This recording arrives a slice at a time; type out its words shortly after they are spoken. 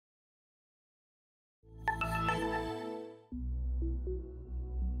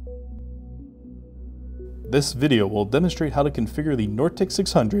This video will demonstrate how to configure the NORTEC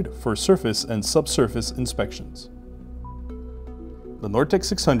 600 for surface and subsurface inspections. The NORTEC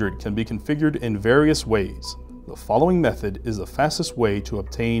 600 can be configured in various ways. The following method is the fastest way to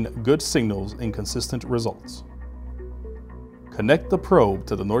obtain good signals and consistent results. Connect the probe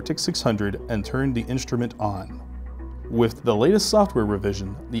to the NORTEC 600 and turn the instrument on. With the latest software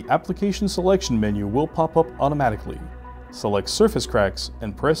revision, the application selection menu will pop up automatically. Select surface cracks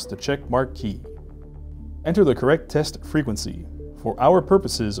and press the check mark key. Enter the correct test frequency. For our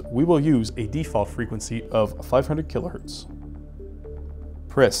purposes, we will use a default frequency of 500 kHz.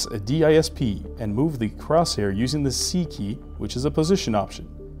 Press a DISP and move the crosshair using the C key, which is a position option.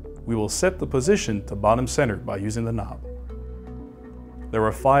 We will set the position to bottom center by using the knob. There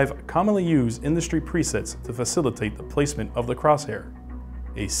are 5 commonly used industry presets to facilitate the placement of the crosshair.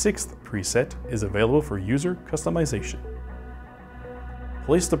 A 6th preset is available for user customization.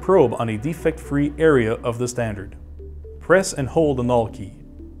 Place the probe on a defect-free area of the standard. Press and hold the Null key.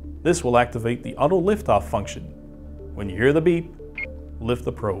 This will activate the auto liftoff function. When you hear the beep, lift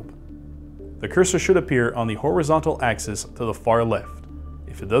the probe. The cursor should appear on the horizontal axis to the far left.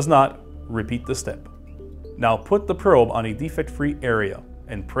 If it does not, repeat the step. Now put the probe on a defect-free area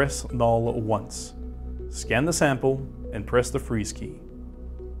and press Null once. Scan the sample and press the freeze key.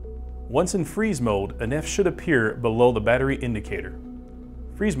 Once in freeze mode, an F should appear below the battery indicator.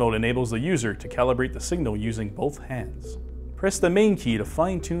 Freeze mode enables the user to calibrate the signal using both hands. Press the main key to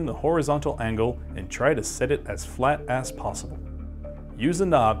fine-tune the horizontal angle and try to set it as flat as possible. Use the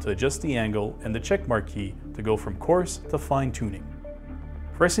knob to adjust the angle and the checkmark key to go from coarse to fine-tuning.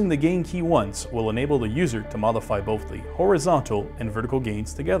 Pressing the gain key once will enable the user to modify both the horizontal and vertical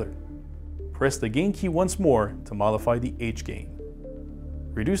gains together. Press the gain key once more to modify the H gain.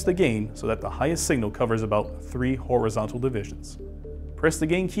 Reduce the gain so that the highest signal covers about 3 horizontal divisions. Press the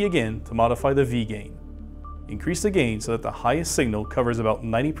gain key again to modify the V gain. Increase the gain so that the highest signal covers about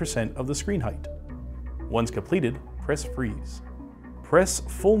 90% of the screen height. Once completed, press freeze. Press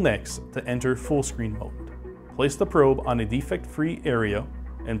full next to enter full screen mode. Place the probe on a defect-free area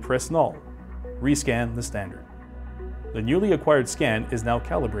and press Null. Rescan the standard. The newly acquired scan is now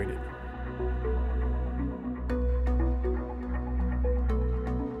calibrated.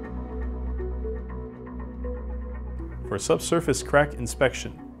 For subsurface crack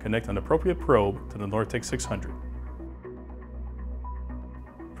inspection, connect an appropriate probe to the NORTEC 600.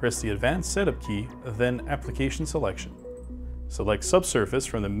 Press the Advanced Setup key, then Application Selection. Select Subsurface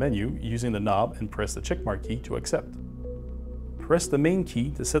from the menu using the knob and press the checkmark key to accept. Press the main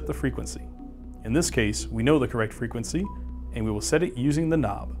key to set the frequency. In this case, we know the correct frequency, and we will set it using the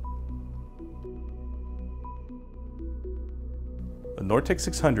knob. The NORTEC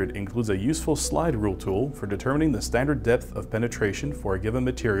 600 includes a useful slide rule tool for determining the standard depth of penetration for a given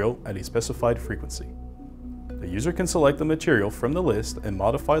material at a specified frequency. The user can select the material from the list and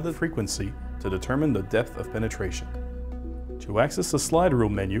modify the frequency to determine the depth of penetration. To access the slide rule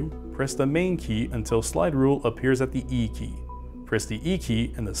menu, press the main key until slide rule appears at the E key. Press the E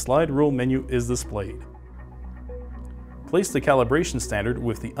key and the slide rule menu is displayed. Place the calibration standard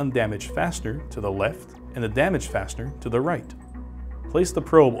with the undamaged fastener to the left and the damaged fastener to the right. Place the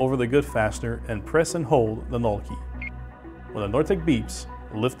probe over the good fastener and press and hold the Null key. When the NORTEC beeps,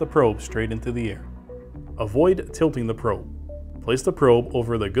 lift the probe straight into the air. Avoid tilting the probe. Place the probe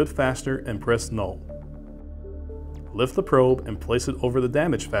over the good fastener and press Null. Lift the probe and place it over the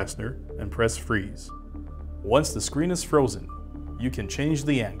damaged fastener and press freeze. Once the screen is frozen, you can change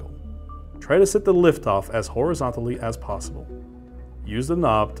the angle. Try to set the liftoff as horizontally as possible. Use the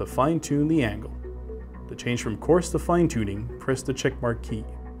knob to fine-tune the angle. To change from coarse to fine-tuning, press the checkmark key.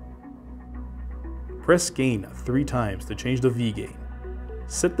 Press gain 3 times to change the V gain.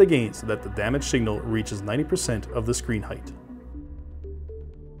 Set the gain so that the damaged signal reaches 90% of the screen height.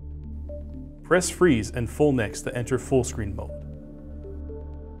 Press freeze and full next to enter full screen mode.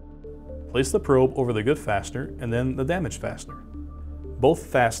 Place the probe over the good fastener and then the damaged fastener. Both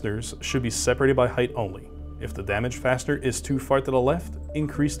fasteners should be separated by height only. If the damaged fastener is too far to the left,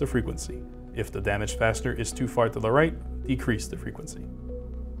 increase the frequency. If the damaged fastener is too far to the right, decrease the frequency.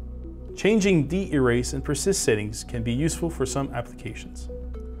 Changing de-erase and persist settings can be useful for some applications.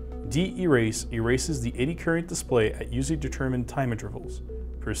 De-erase erases the eddy current display at user-determined time intervals.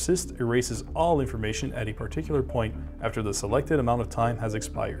 Persist erases all information at a particular point after the selected amount of time has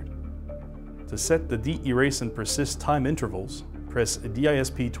expired. To set the de-erase and persist time intervals, press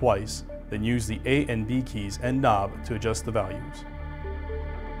DISP twice, then use the A and B keys and knob to adjust the values.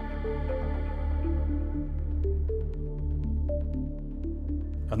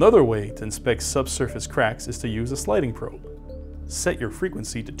 Another way to inspect subsurface cracks is to use a sliding probe. Set your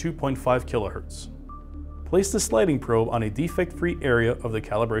frequency to 2.5 kHz. Place the sliding probe on a defect-free area of the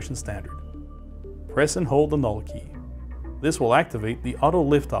calibration standard. Press and hold the Null key. This will activate the auto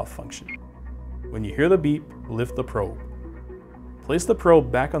lift-off function. When you hear the beep, lift the probe. Place the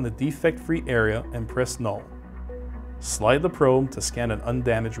probe back on the defect-free area and press Null. Slide the probe to scan an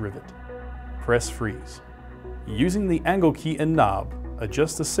undamaged rivet. Press freeze. Using the angle key and knob,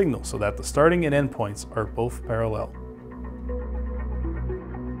 adjust the signal so that the starting and end points are both parallel.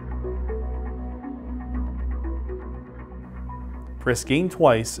 Press gain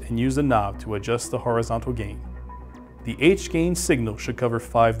twice and use the knob to adjust the horizontal gain. The H gain signal should cover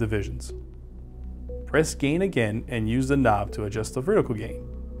 5 divisions. Press gain again and use the knob to adjust the vertical gain.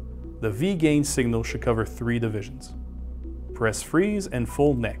 The V gain signal should cover 3 divisions. Press freeze and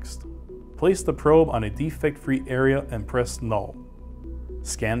full next. Place the probe on a defect-free area and press Null.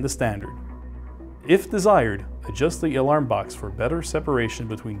 Scan the standard. If desired, adjust the alarm box for better separation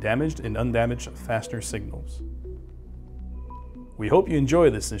between damaged and undamaged fastener signals. We hope you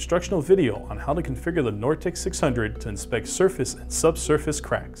enjoy this instructional video on how to configure the NORTEC 600 to inspect surface and subsurface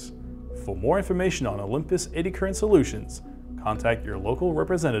cracks. For more information on Olympus eddy current solutions, contact your local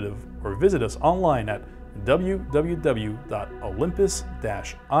representative or visit us online at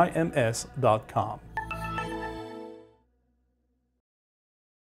www.olympus-ims.com.